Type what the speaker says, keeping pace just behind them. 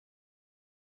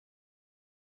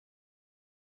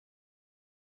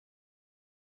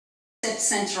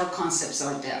central concepts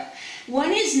are there.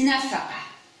 One is nafaqa.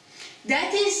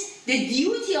 That is the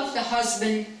duty of the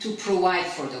husband to provide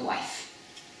for the wife.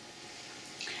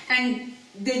 And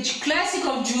the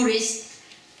classical jurists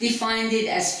defined it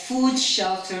as food,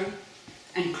 shelter,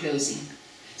 and clothing.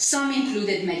 Some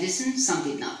included medicine, some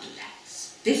did not do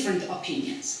that. Different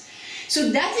opinions.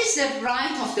 So that is the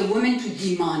right of the woman to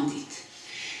demand it.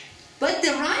 But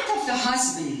the right of the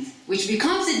husband, which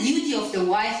becomes the duty of the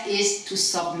wife, is to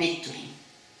submit to him,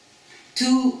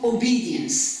 to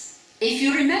obedience. If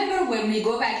you remember, when we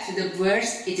go back to the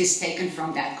verse, it is taken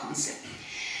from that concept.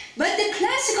 But the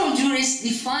classical jurists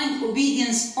defined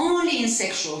obedience only in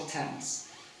sexual terms.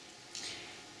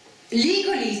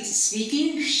 Legally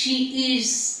speaking, she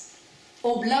is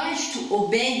obliged to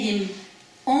obey him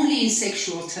only in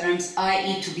sexual terms,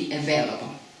 i.e. to be available.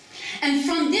 And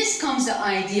from this comes the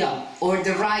idea, or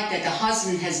the right, that the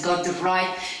husband has got the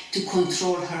right to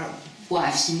control her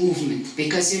wife's movement,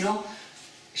 because, you know,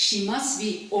 she must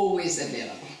be always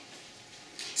available.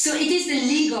 So it is the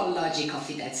legal logic of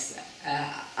it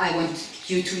that I want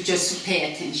you to just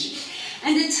pay attention.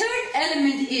 And the third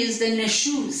element is the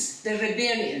nushuz, the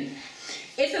rebellion.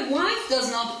 If a wife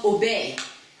does not obey,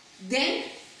 then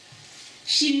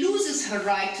she loses her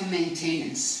right to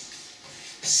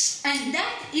maintenance. And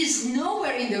that is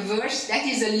nowhere in the verse. That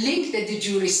is a link that the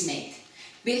jurists made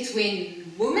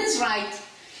between woman's right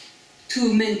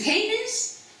to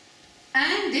maintenance,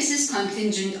 and this is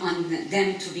contingent on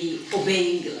them to be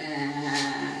obeying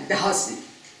the husband.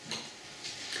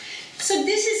 So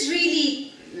this is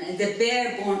really the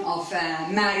bare bone of a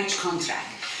marriage contract.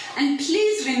 And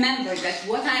please remember that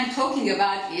what I'm talking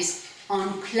about is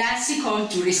on classical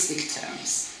juristic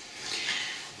terms.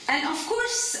 And of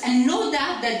course, and no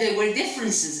doubt that there were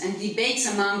differences and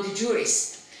debates among the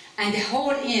jurists. And the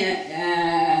whole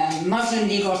Muslim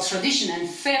legal tradition and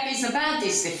fiqh is about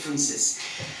these differences.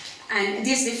 And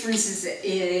these differences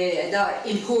are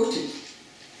important.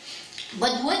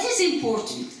 But what is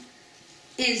important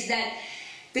is that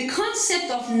the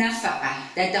concept of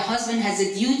nafaqa, that the husband has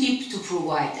a duty to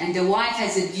provide and the wife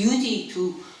has a duty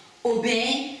to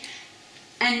obey,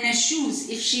 and nushuz,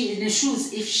 if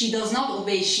she does not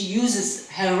obey, she uses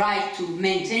her right to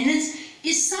maintenance,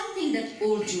 is something that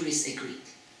all jurists agreed.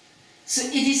 So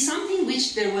it is something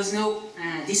which there was no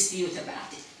dispute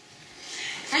about it.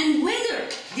 And whether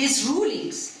these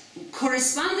rulings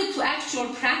corresponded to actual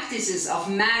practices of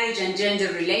marriage and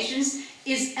gender relations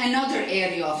is another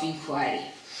area of inquiry,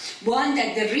 one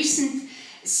that the recent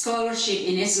scholarship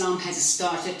in Islam has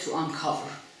started to uncover.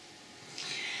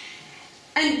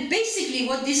 And basically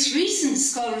what this recent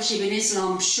scholarship in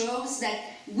Islam shows, that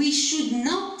we should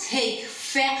not take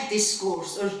fiqh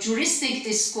discourse or juristic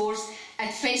discourse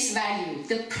at face value.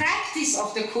 The practice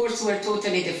of the courts were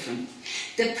totally different.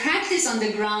 The practice on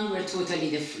the ground were totally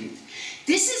different.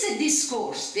 This is a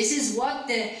discourse. This is what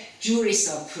the jurists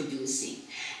are producing.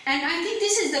 And I think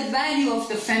this is the value of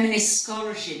the feminist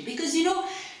scholarship, because, you know,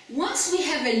 once we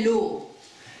have a law,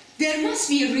 there must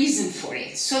be a reason for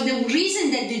it. So the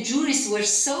reason that the jurists were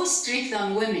so strict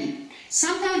on women,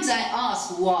 sometimes I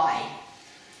ask why.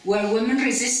 Were women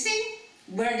resisting?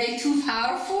 Were they too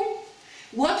powerful?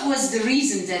 What was the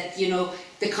reason that, you know,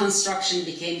 the construction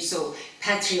became so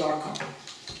patriarchal?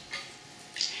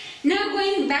 Now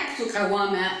going back to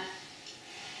Qawama,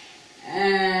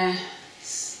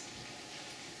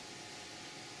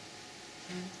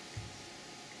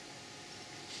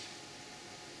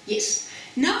 yes.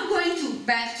 Now going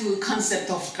back to the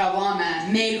concept of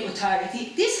Qawama, male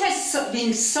authority, this has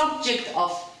been subject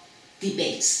of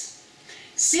debates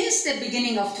since the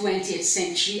beginning of 20th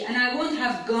century, and I won't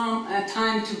have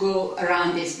time to go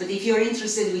around this, but if you're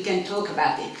interested, we can talk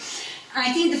about it.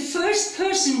 I think the first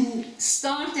person who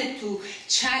started to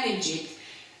challenge it,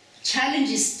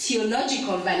 challenges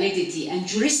theological validity and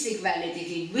juristic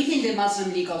validity within the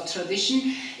Muslim legal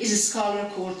tradition, is a scholar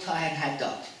called Tahir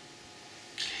Haddad.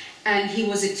 And he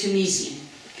was a Tunisian.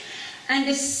 And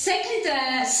the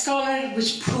second scholar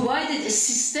which provided a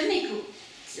systemic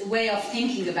way of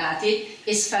thinking about it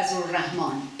is Fazlur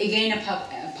Rahman, again a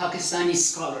Pakistani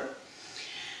scholar.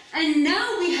 And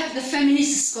now we have the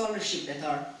feminist scholarship that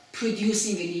are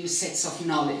producing a new sets of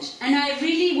knowledge. And I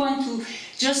really want to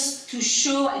just to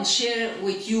show and share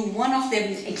with you one of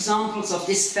the examples of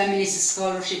this feminist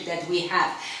scholarship that we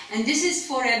have. And this is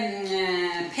for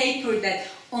a paper that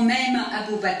Umayma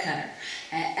Abu Bakr,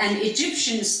 an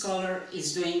Egyptian scholar,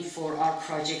 is doing for our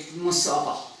project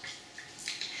Musawah.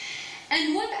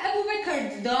 And what Abu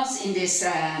Bakr does in this,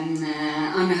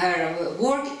 on her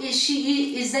work,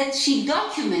 is that she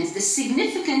documents the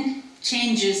significant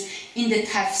changes in the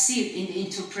tafsir, in the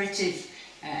interpretive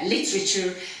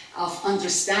literature, of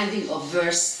understanding of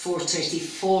verse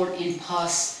 434 in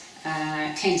past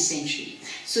 10th century.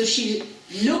 So she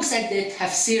looks at the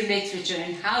tafsir literature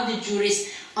and how the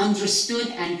jurists understood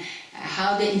and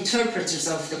how the interpreters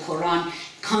of the Quran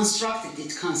constructed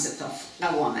this concept of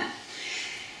qawama.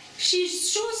 She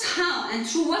shows how and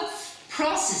through what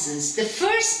processes the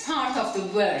first part of the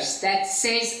verse that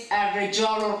says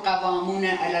ar-rijalu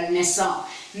qawwamuna 'ala an-nisa,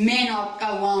 men are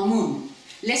qawamun.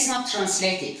 Let's not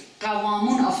translate it.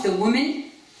 Qawamun of the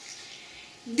women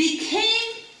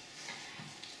became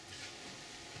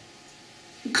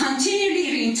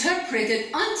continually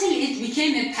reinterpreted until it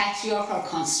became a patriarchal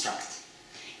construct.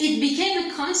 It became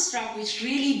a construct which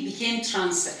really became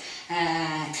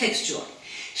textual.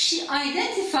 She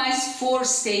identifies 4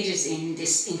 stages in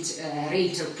this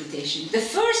reinterpretation. The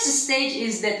first stage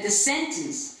is that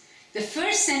the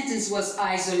first sentence was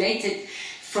isolated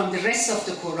from the rest of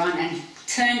the Quran and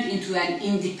turned into an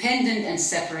independent and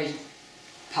separate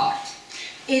part.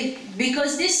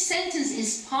 Because this sentence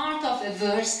is part of a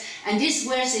verse, and this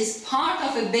verse is part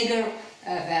of a bigger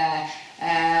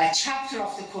chapter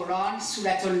of the Quran,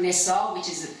 Surah Al-Nisa, which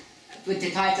is with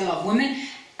the title of women,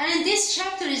 and this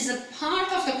chapter is a part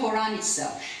of the Quran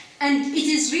itself. And it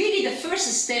is really the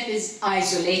first step is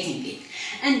isolating it.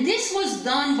 And this was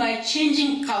done by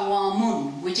changing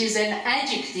qawamun, which is an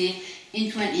adjective,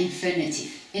 into an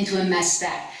infinitive, into a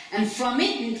masdar. And from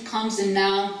it comes the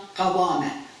noun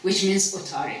qawama, which means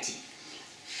authority.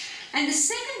 And the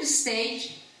second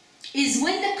stage is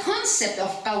when the concept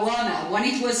of qawama, when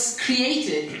it was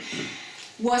created,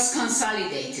 was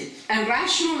consolidated, and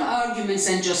rational arguments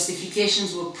and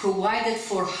justifications were provided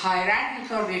for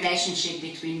hierarchical relationship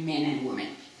between men and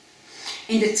women.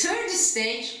 In the third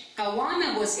stage,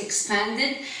 qawama was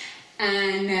expanded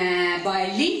and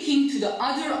by linking to the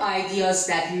other ideas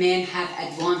that men have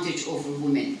advantage over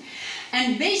women.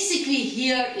 And basically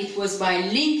here it was by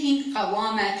linking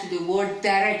qawama to the word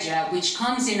daraja, which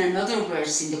comes in another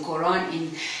verse in the Quran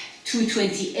in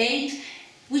 228,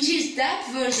 which is, that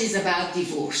verse is about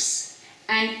divorce.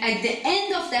 And at the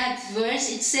end of that verse,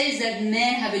 it says that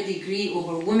men have a degree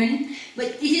over women, but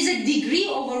it is a degree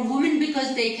over women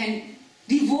because they can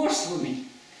divorce women.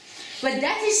 But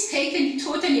that is taken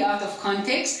totally out of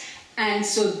context, and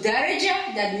so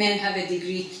daraja, that men have a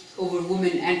degree over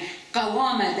women, and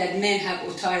qawama, that men have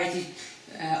authority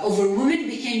over women,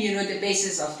 became, the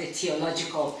basis of the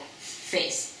theological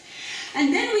phase.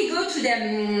 And then we go to the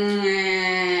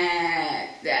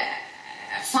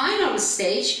final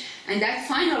stage, and that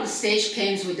final stage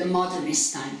comes with the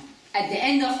modernist time. At the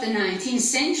end of the 19th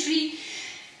century,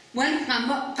 when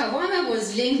qawama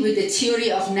was linked with the theory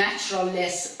of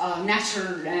naturalness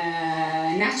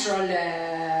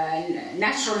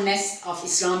of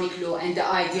Islamic law and the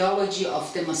ideology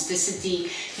of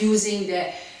domesticity, using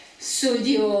the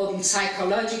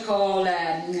pseudo-psychological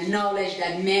knowledge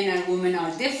that men and women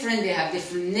are different, they have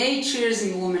different natures,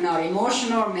 and women are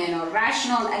emotional, men are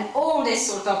rational, and all this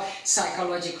sort of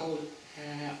psychological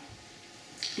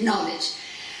knowledge.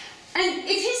 And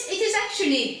it is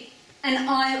actually an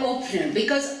eye-opener,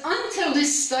 because until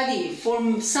this study,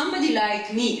 for somebody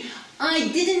like me, I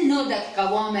didn't know that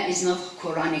qawama is not a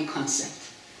Quranic concept.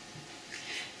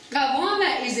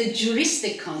 Qawama is a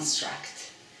juristic construct.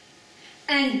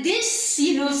 And this,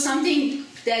 something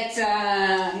that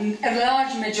a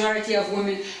large majority of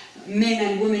men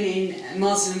and women in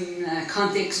Muslim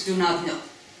context do not know.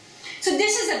 So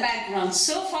this is a background.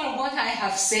 So far what I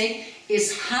have said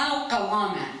is how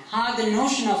qawama, how the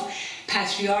notion of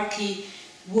patriarchy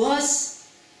was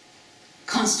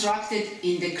constructed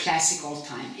in the classical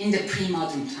time, in the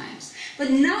pre-modern times.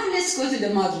 But now let's go to the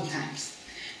modern times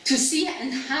to see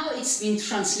and how it's been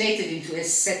translated into a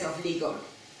set of legal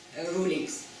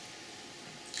rulings.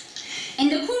 In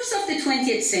the course of the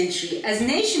 20th century, as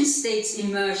nation-states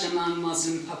emerged among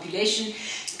Muslim population,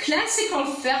 classical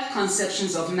fiqh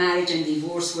conceptions of marriage and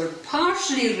divorce were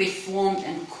partially reformed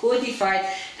and codified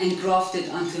and grafted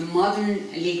onto a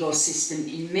modern legal system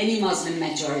in many Muslim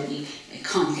majority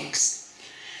contexts.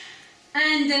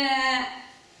 And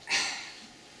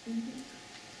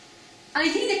I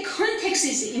think the context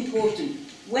is important.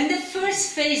 When the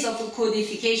first phase of the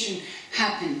codification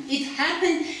happened, it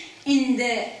happened in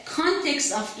the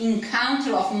context of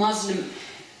encounter of Muslim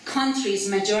countries,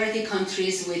 majority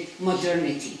countries, with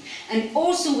modernity, and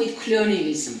also with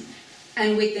colonialism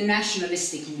and with the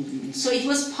nationalistic movement. So it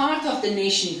was part of the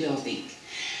nation building.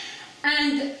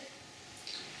 And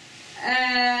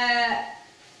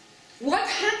what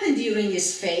happened during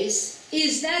this phase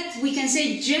is that we can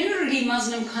say generally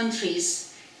Muslim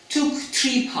countries took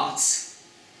 3 paths.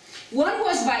 One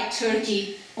was by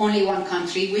Turkey, only one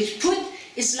country, which put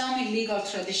Islamic legal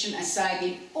tradition aside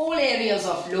in all areas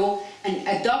of law and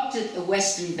adopted a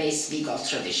Western-based legal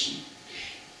tradition,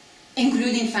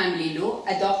 including family law,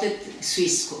 adopted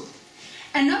Swiss code.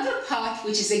 Another part,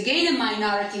 which is again a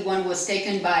minority one, was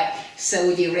taken by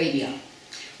Saudi Arabia,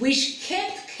 which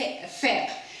kept fiqh,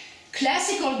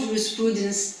 classical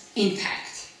jurisprudence,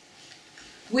 intact,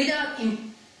 without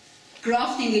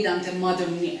grafting it onto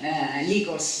modern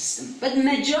legal system. But the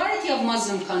majority of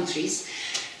Muslim countries,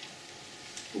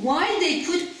 while they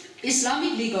put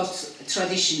Islamic legal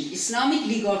tradition, Islamic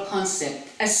legal concept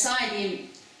aside in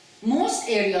most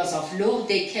areas of law,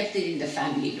 they kept it in the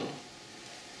family law.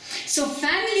 So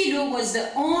family law was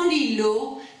the only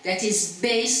law that is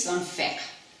based on fiqh.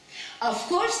 Of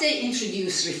course, they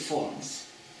introduced reforms.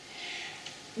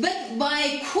 But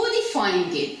by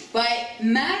codifying it, by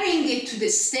marrying it to the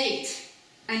state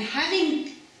and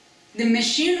having the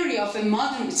machinery of a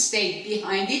modern state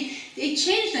behind it, they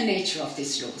changed the nature of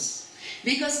these laws.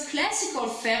 Because classical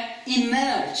fiqh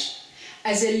emerged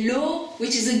as a law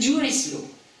which is a jurist law,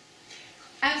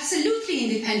 absolutely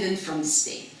independent from the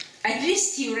state, at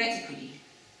least theoretically.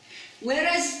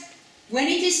 Whereas when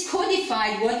it is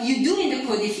codified, what you do in the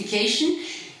codification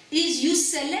is you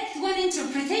select one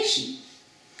interpretation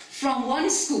from one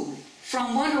school,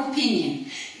 from one opinion.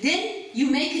 Then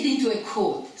you make it into a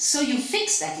code. So you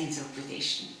fix that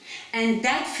interpretation. And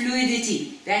that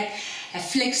fluidity, that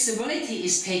flexibility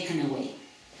is taken away.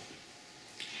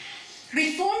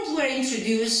 Reforms were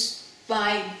introduced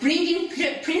by bringing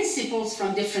principles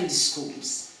from different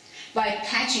schools, by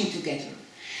patching together.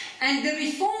 And the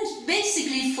reforms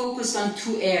basically focused on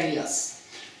two areas.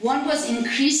 One was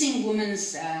increasing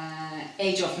women's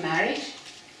age of marriage,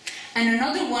 and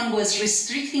another one was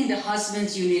restricting the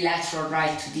husband's unilateral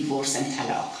right to divorce and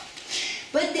talaq.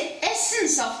 But the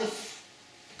essence of the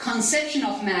conception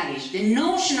of marriage, the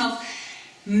notion of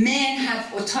men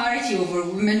have authority over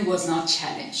women, was not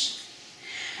challenged.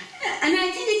 And I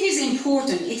think it is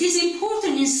important. It is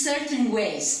important in certain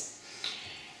ways.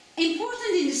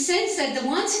 Important in the sense that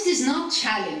once it is not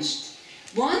challenged,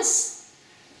 once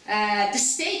the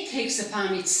state takes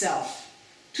upon itself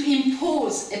to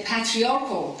impose a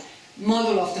patriarchal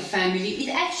model of the family, it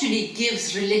actually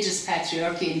gives religious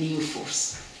patriarchy a new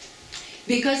force.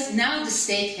 Because now the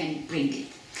state can bring it.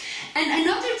 And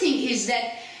another thing is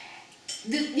that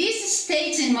these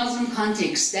states in Muslim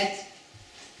context that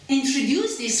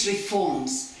introduced these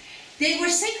reforms, they were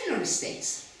secular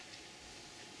states.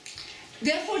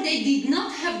 Therefore, they did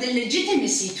not have the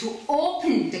legitimacy to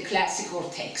open the classical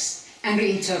text and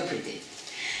reinterpret it.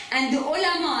 And the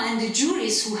ulama and the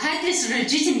jurists who had this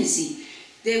legitimacy,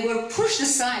 they were pushed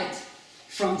aside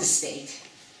from the state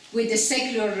with the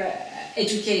secular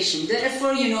education.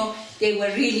 Therefore, you know, they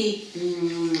were really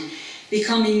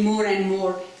becoming more and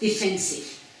more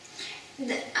defensive.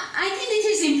 I think it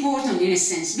is important in a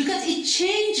sense because it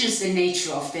changes the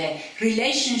nature of the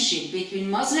relationship between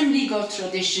Muslim legal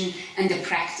tradition and the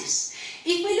practice.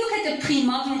 If we look at the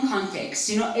pre-modern context,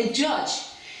 you know, a judge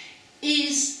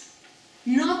is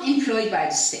not employed by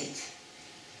the state.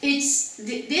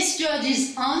 This judge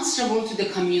is answerable to the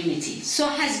community, so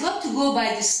has got to go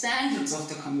by the standards of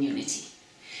the community.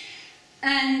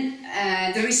 And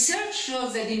the research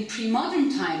shows that in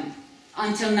pre-modern time,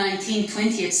 until 19th,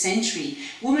 20th century,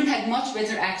 women had much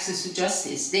better access to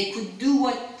justice. They could do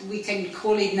what we can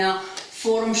call it now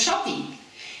forum shopping.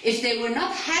 If they were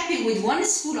not happy with one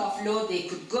school of law, they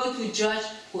could go to a judge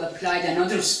who applied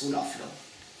another school of law.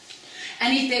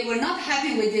 And if they were not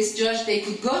happy with this judge, they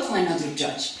could go to another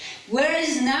judge.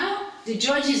 Whereas now, the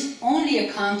judge is only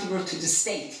accountable to the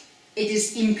state. It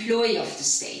is employee of the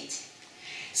state.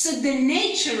 So the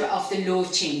nature of the law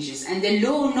changes, and the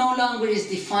law no longer is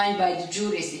defined by the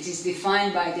jurists, it is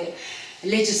defined by the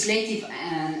legislative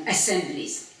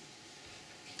assemblies.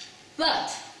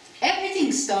 But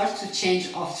everything starts to change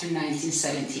after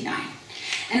 1979.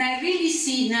 And I really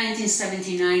see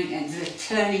 1979 as the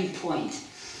turning point.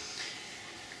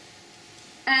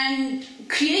 And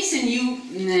creates a new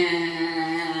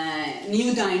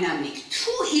dynamic.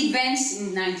 Two events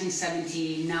in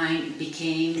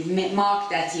 1979 marked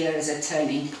that year as a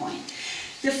turning point.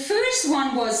 The first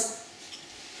one was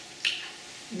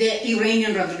the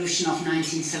Iranian Revolution of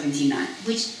 1979,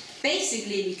 which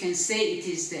basically we can say it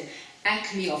is the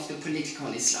acme of the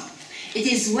political Islam. It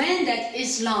is when that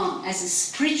Islam as a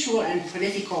spiritual and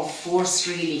political force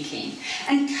really came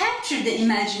and captured the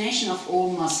imagination of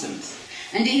all Muslims.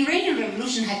 And the Iranian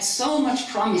Revolution had so much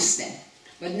promise then,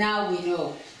 but now we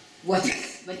know what it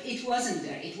is. But it wasn't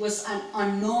there. It was an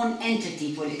unknown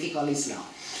entity, political Islam.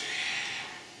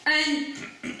 And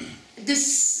the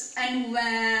second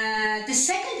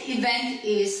event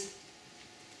is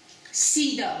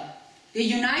CEDAW, the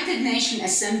United Nations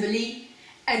Assembly,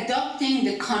 adopting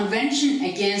the Convention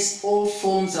Against All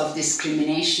Forms of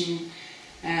Discrimination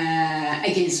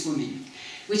against Women,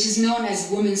 which is known as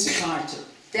Women's Charter.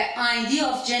 The idea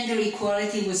of gender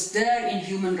equality was there in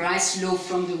human rights law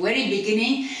from the very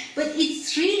beginning, but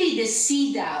it's really the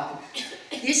CEDAW.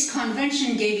 This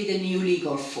convention gave it a new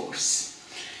legal force.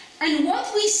 And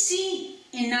what we see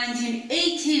in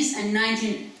 1980s and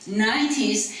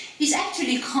 1990s is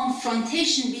actually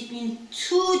confrontation between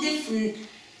two different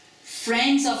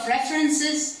frames of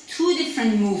references, two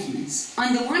different movements.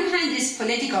 On the one hand is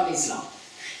political Islam,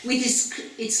 with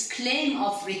its claim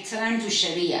of return to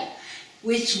Sharia,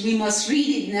 which we must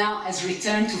read it now as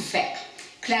return to fiqh,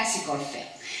 classical fiqh.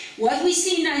 What we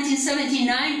see in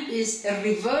 1979 is a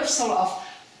reversal of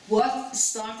what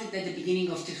started at the beginning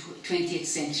of the 20th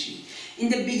century. In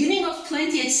the beginning of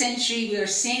 20th century, we are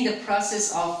seeing the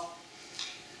process of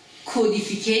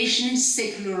codification,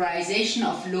 secularization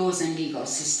of laws and legal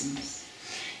systems.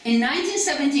 In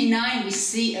 1979, we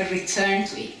see a return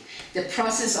to it, the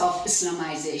process of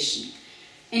Islamization.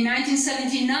 In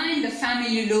 1979, the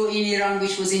family law in Iran,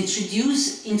 which was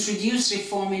introduced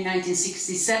reform in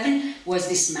 1967, was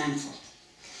dismantled.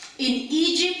 In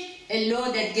Egypt, a law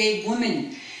that gave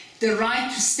women the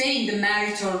right to stay in the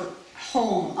marital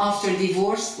home after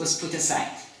divorce was put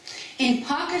aside. In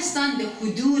Pakistan, the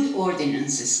Hudud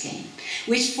ordinances came,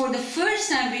 which for the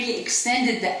first time really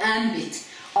extended the ambit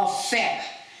of fiqh,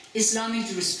 Islamic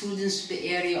jurisprudence, to the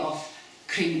area of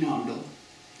criminal law.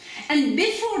 And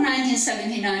before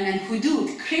 1979 and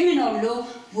Hudud, criminal law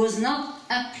was not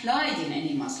applied in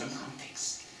any Muslim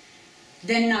context.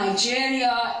 Then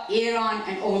Nigeria, Iran,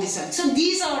 and all this. So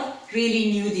these are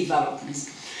really new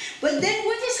developments. But then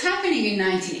what is happening in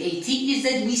 1980 is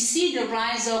that we see the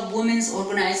rise of women's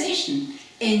organization,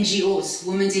 NGOs,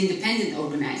 women's independent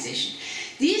organization.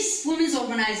 These women's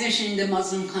organizations in the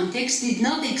Muslim context did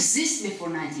not exist before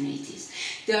 1980s.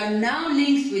 They are now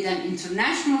linked with an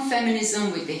international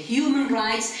feminism, with the human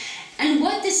rights, and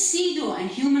what the CEDAW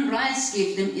and human rights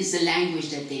give them is the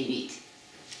language that they need.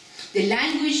 The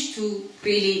language to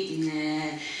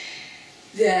really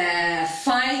the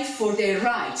fight for their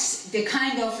rights, the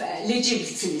kind of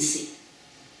legitimacy.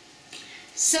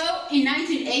 So in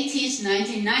 1980s,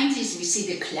 1990s, we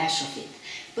see the clash of it.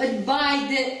 But by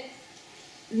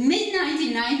the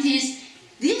mid-1990s,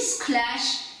 this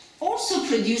clash also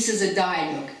produces a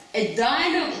dialogue, a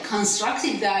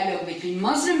constructive dialogue between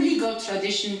Muslim legal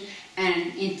tradition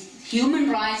and human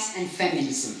rights and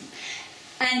feminism.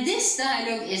 And this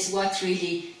dialogue is what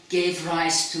really gave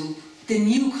rise to the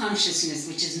new consciousness,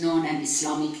 which is known as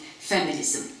Islamic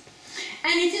feminism.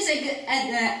 And it is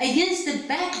against the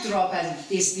backdrop of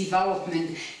this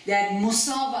development that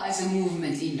Musawah as a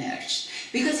movement emerged,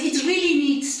 because it really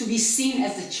needs to be seen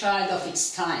as the child of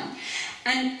its time.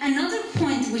 And another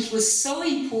point which was so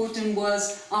important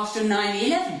was after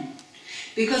 9/11,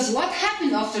 because what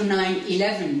happened after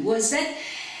 9/11 was that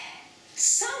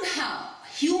somehow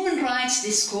human rights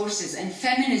discourses and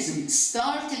feminism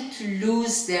started to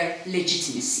lose their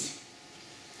legitimacy.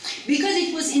 Because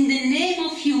it was in the name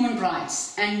of human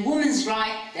rights and women's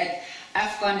rights that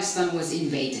Afghanistan was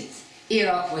invaded,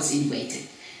 Iraq was invaded,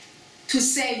 to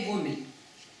save women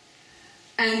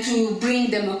and to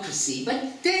bring democracy.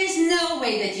 But there is no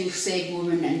way that you save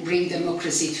women and bring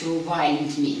democracy through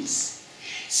violent means.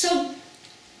 So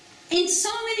in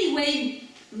so many ways,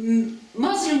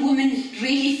 Muslim women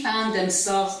really found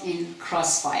themselves in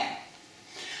crossfire.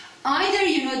 Either,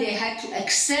 they had to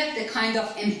accept the kind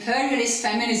of imperialist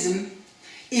feminism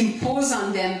imposed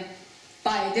on them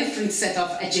by a different set of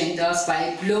agendas,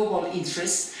 by global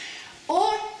interests, or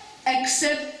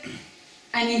accept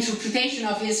an interpretation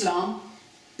of Islam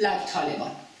like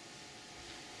Taliban.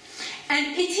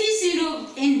 And it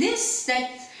is, in this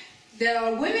that there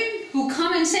are women who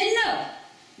come and say, no,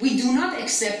 we do not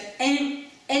accept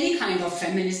any kind of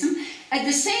feminism, at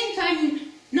the same time,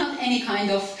 not any kind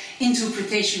of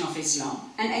interpretation of Islam.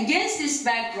 And against this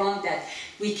background that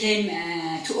we came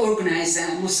to organize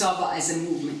Musawah as a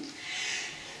movement.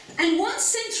 And one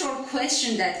central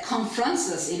question that confronts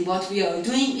us in what we are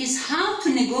doing is how to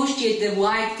negotiate the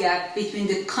wide gap between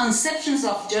the conceptions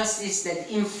of justice that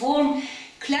inform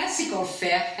classical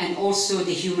fiqh and also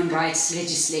the human rights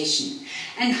legislation,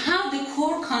 and how the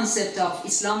core concept of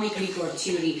Islamic legal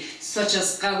theory, such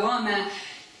as qawama,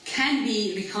 can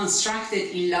be reconstructed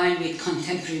in line with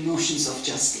contemporary notions of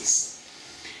justice.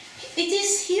 It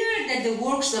is here that the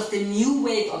works of the new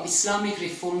wave of Islamic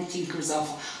reform thinkers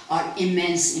are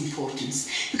immense importance,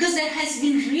 because there has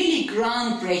been really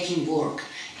groundbreaking work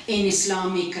in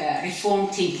Islamic reform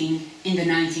thinking in the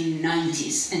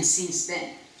 1990s and since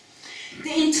then.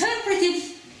 The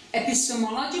interpretive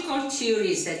epistemological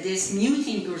theories that these new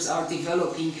thinkers are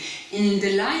developing in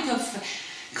the light of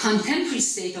contemporary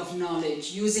state of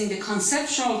knowledge, using the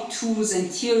conceptual tools and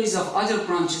theories of other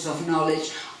branches of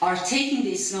knowledge, are taking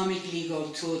the Islamic legal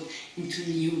thought into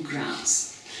new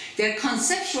grounds. Their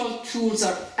conceptual tools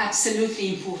are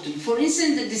absolutely important. For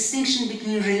instance, the distinction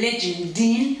between religion,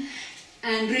 deen,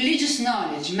 and religious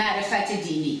knowledge, ma'rifat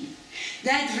dini.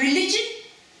 That religion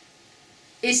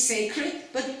is sacred,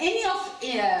 but any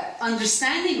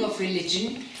understanding of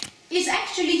religion is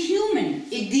actually human.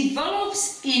 It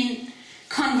develops in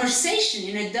conversation,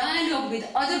 in a dialogue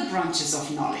with other branches of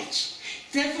knowledge.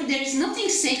 Therefore, there is nothing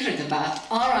sacred about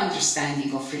our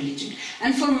understanding of religion.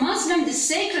 And for Muslims, the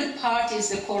sacred part is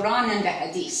the Quran and the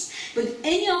Hadith. But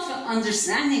any of the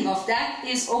understanding of that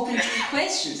is open to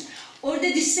questions. Or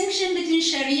the distinction between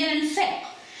Sharia and fiqh.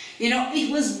 You know, it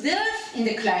was there in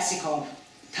the classical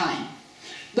time.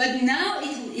 But now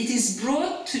it is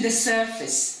brought to the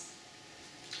surface.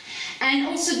 And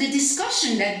also the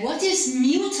discussion that what is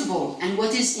mutable and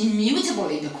what is immutable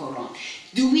in the Quran.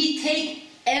 Do we take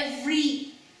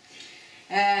every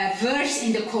verse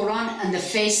in the Quran and the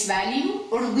face value,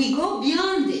 or do we go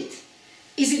beyond it?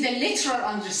 Is it a literal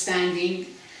understanding?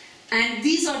 And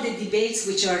these are the debates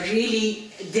which are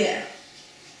really there.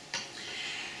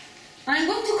 I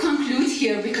want to conclude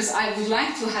here because I would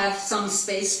like to have some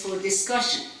space for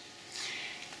discussion.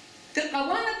 The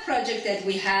Qawama project that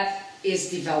we have is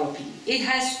developing. It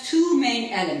has two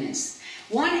main elements.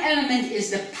 One element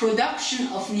is the production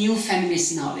of new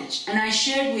feminist knowledge. And I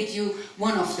shared with you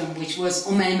one of them, which was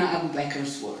Umayma Abu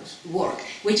Bakr's work,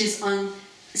 which is on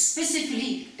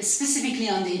specifically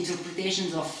on the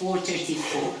interpretations of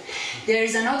 434. There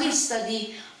is another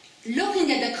study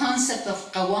looking at the concept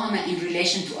of qawama in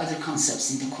relation to other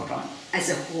concepts in the Quran as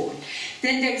a whole.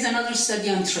 Then there is another study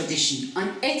on tradition,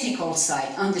 on ethical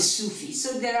side, on the Sufi.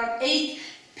 So there are 8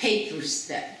 papers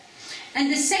there.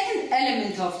 And the second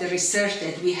element of the research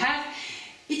that we have,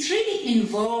 it really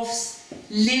involves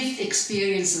lived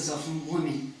experiences of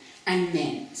women and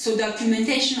men. So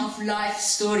documentation of life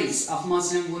stories of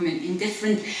Muslim women in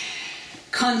different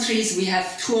countries. We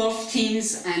have 12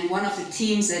 teams, and one of the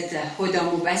teams at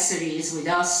Huda Mubassiri is with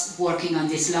us working on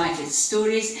these life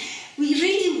stories. We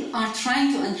really are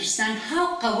trying to understand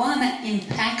how qawama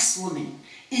impacts women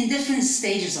in different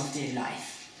stages of their life.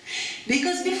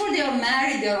 Because before they are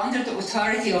married, they are under the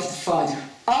authority of the father.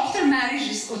 After marriage,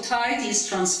 this authority is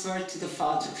transferred to the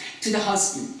father, to the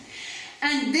husband.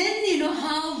 And then, you know,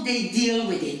 how they deal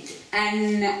with it.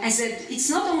 And as it's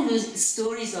not only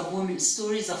stories of women,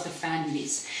 stories of the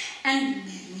families. And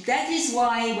that is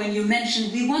why when you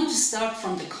mentioned, we want to start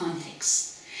from the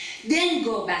context. Then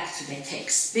go back to the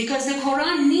text. Because the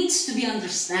Quran needs to be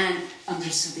understood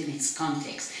in its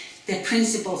context. The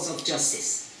principles of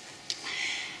justice.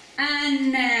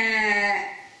 And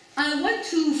I want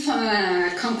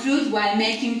to conclude by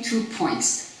making 2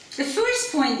 points. The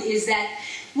first point is that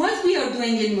what we are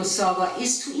doing in Musawah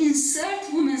is to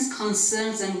insert women's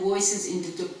concerns and voices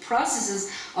into the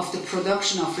processes of the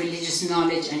production of religious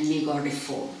knowledge and legal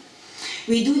reform.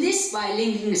 We do this by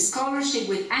linking scholarship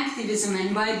with activism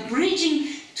and by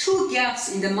bridging 2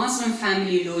 gaps in the Muslim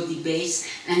family law debates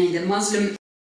and in the Muslim